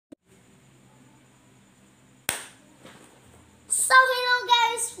So hello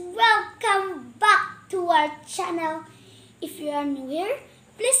guys, welcome back to our channel. If you are new here,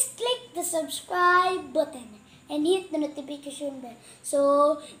 please click the subscribe button and hit the notification bell.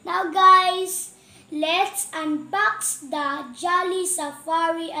 So now guys, let's unbox the Jolly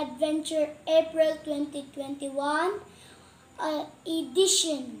Safari Adventure April 2021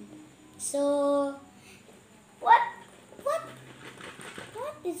 edition. So what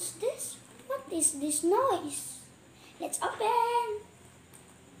is this? What is this noise? Let's open.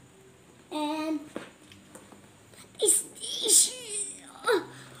 And what is this?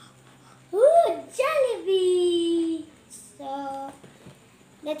 Ooh, Jollibee. So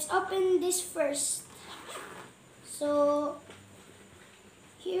let's open this first. So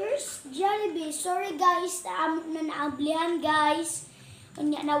here's Jollibee. Sorry guys, na naablihan guys.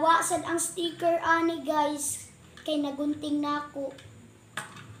 Unya nawasad ang sticker ani guys. Kay nagunting na ako.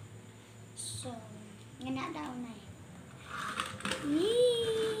 So, ngana daw na eh.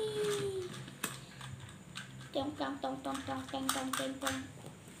 Tong.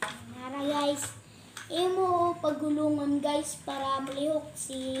 Nara guys. Imo pagulungan guys para malihok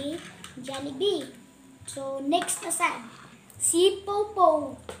si Jollibee. So, next na sad. Si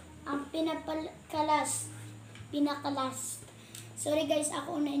Popo. Ang pinakalas. Sorry guys,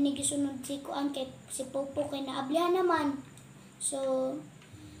 ako na inigisunod si Kuan kay si Popo kay naablihan naman. So,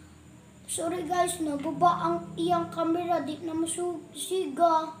 sorry guys, nababa ang iyang camera, di na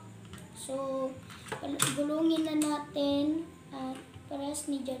masiga. So, gulungin na natin at paras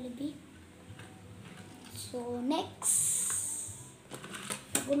ni Jollibee. So, next.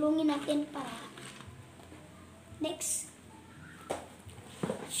 Gulungin natin para. Next,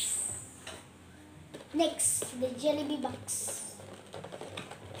 the Jollibee box.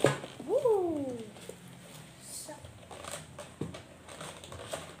 Woo! So,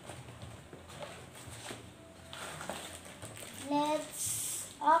 let's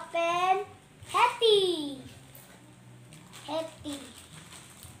open Hetty.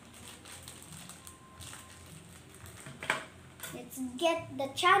 Let's get the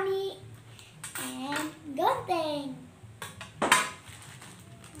chani and gunting.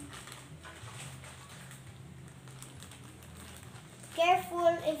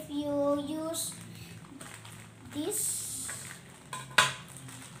 Careful if you use this.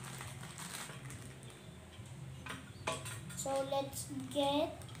 So let's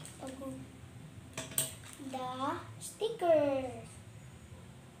get the sticker.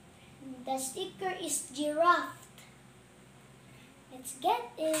 The sticker is giraffe. Let's get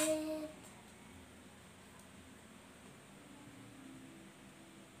it.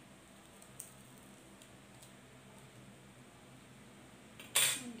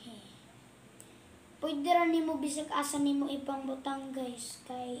 Okay. Pwede rin nimo bisag asa nimo ipang butang guys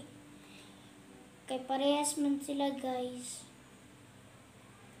kay parehas man sila guys.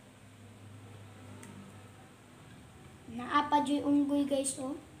 Naapa joy unggoy guys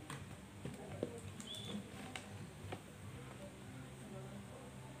oh.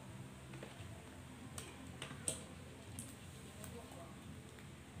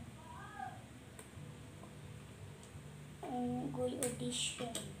 Unggoy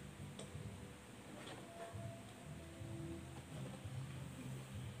audition.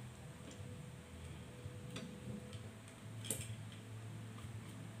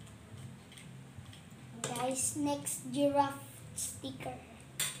 Guys, next giraffe sticker.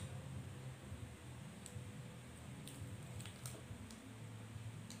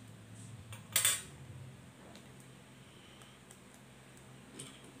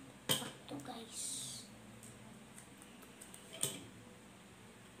 Ito guys.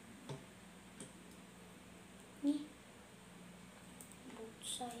 Ni both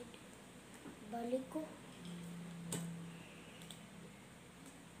side. Balik ko.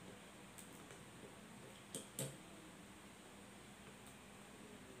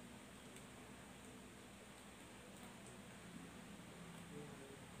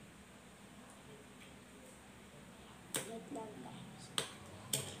 Lang guys.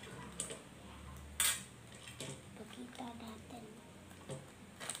 Pakita natin.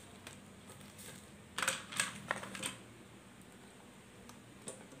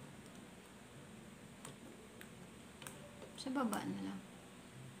 Sa baba na lang.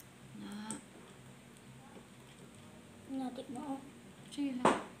 Natik mo oh. Sige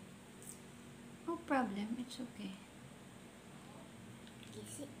lang. No problem. It's okay.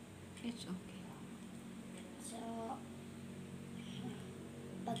 Easy. It's okay. So,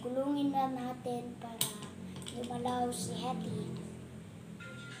 pagulungin na natin para lumalaw si Hetty.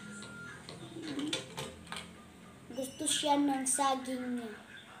 Gusto siya ng saging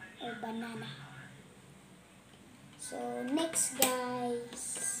o banana. So, next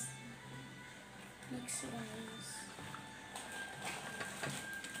guys.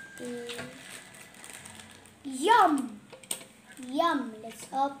 Yum! Yum! Let's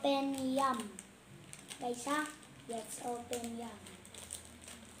open yum. Guys, ha? Let's open yum.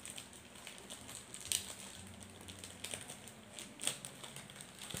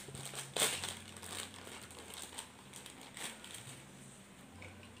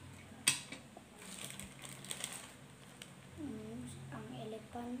 Ang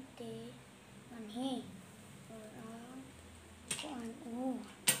elepante. Manhi. Oh,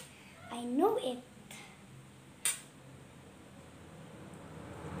 I know it.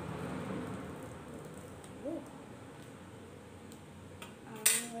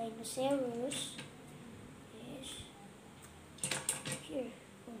 Rhinoceros is here.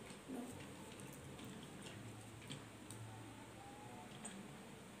 Oh, no.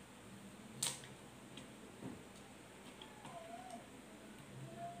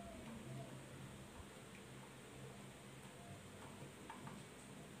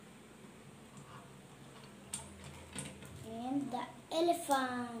 And the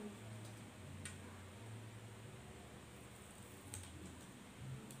elephant.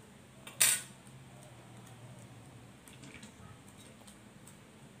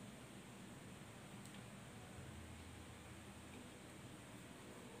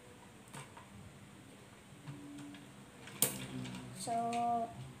 So,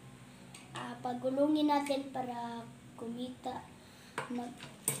 pagulungin natin para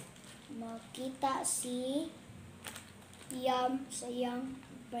makita si Yum sa iyang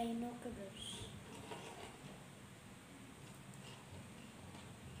binoculars.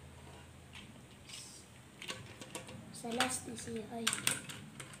 Sa last na siya. Ay.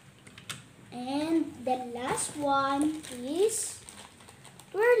 And the last one is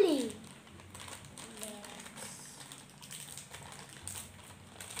Twirlie.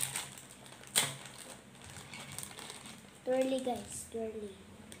 Twirlie guys, Twirlie.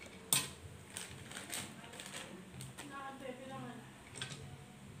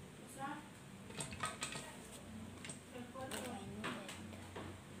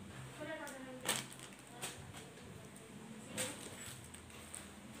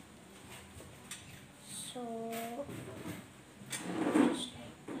 So, just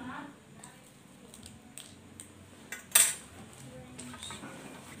like that.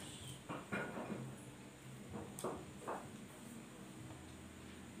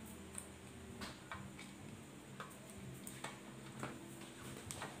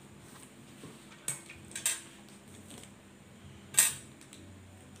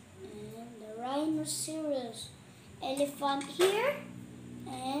 And the rhinoceros, elephant here,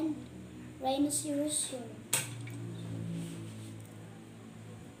 and rhinoceros here.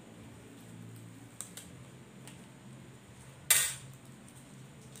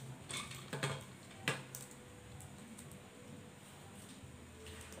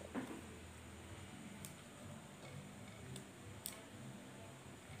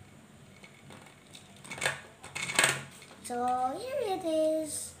 So, here it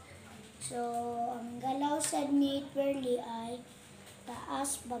is. So, ang galaw sa ni Twirlie ay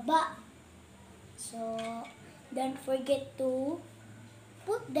taas, baba. So, don't forget to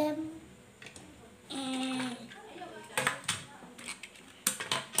put them and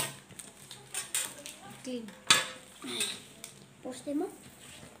Okay. post them up.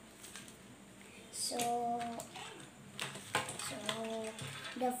 So,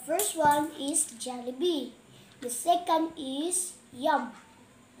 the first one is Jollibee. The second is Yum.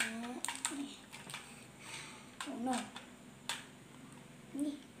 Oh no.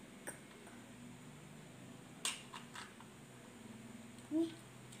 Ni. Ni.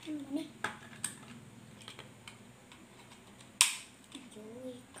 Nick.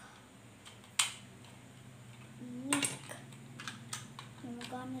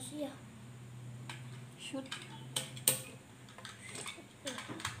 Namagana siya. Shoot.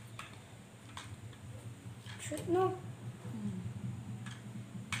 Shoot no.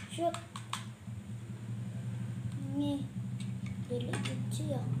 Shoot. Ni. Delikit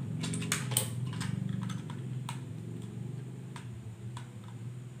siya.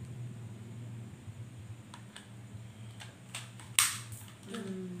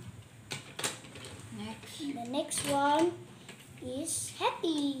 Next. The next one is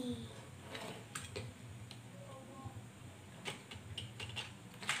Hetty.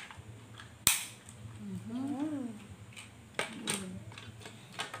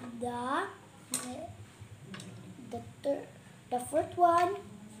 The fourth one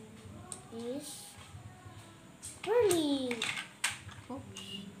is Twirlie. Oops.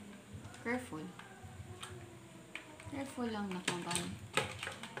 Careful. Careful lang na kaban.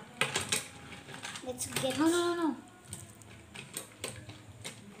 Let's get... No.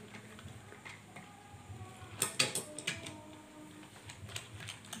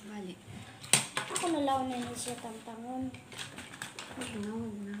 Balik. Ako nalaw na yun siya tamtangon. Wag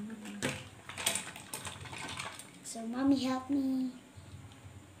na. So, mommy help me.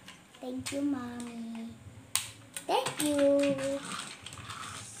 Thank you, mommy. Thank you.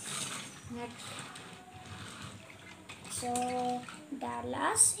 Next. So, the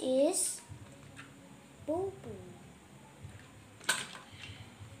last is Popo.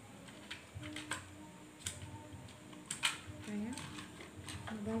 Kaya?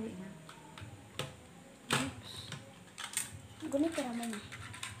 Mabawi na. Oops. Gunit ka naman eh.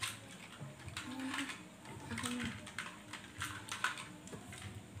 Ako na.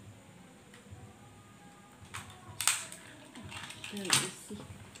 Very easy.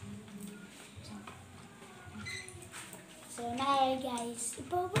 So, naara guys.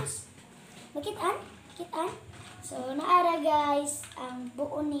 Ipobos. Makitaan? Kitaan? So, naara guys ang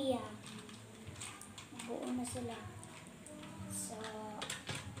buo niya. Buo na sila. So,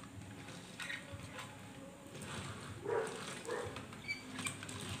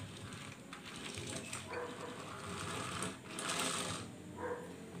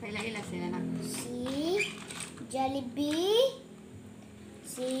 Paila-ila sila na. si Jollibee,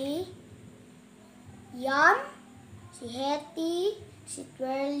 si Yum, si Hetty, si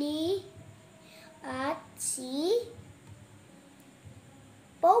Twirlie, at si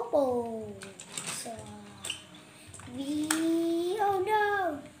Popo. So, oh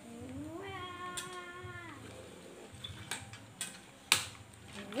no!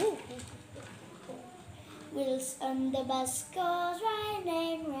 Wheels on the bus goes round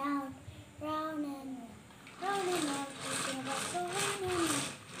and round, round and round, round and round. Wheels on the bus go round and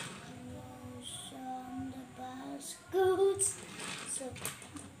round. Wheels on the bus goes. So,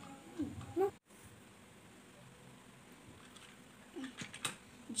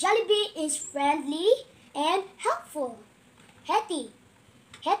 Jollibee is friendly and helpful. Hetty,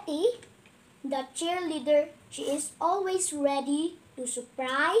 the cheerleader, she is always ready to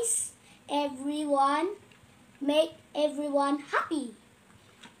surprise everyone, make everyone happy.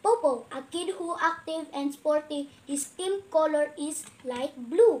 Popo, a kid who active and sporty, his team color is light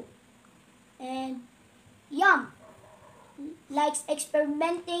blue. And Yum likes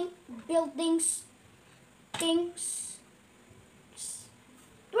experimenting, buildings, things.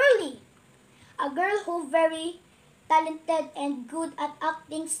 Twirlie, a girl who very talented and good at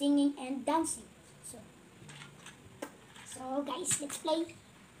acting, singing, and dancing. So guys, let's play.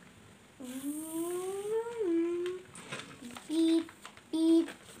 Beep, beep,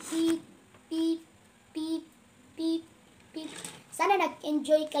 beep, beep, beep, beep, beep. Sana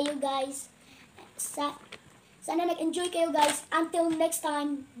nag-enjoy kayo guys. Sana nag-enjoy kayo guys. Until next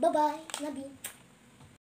time. Bye-bye. Love you.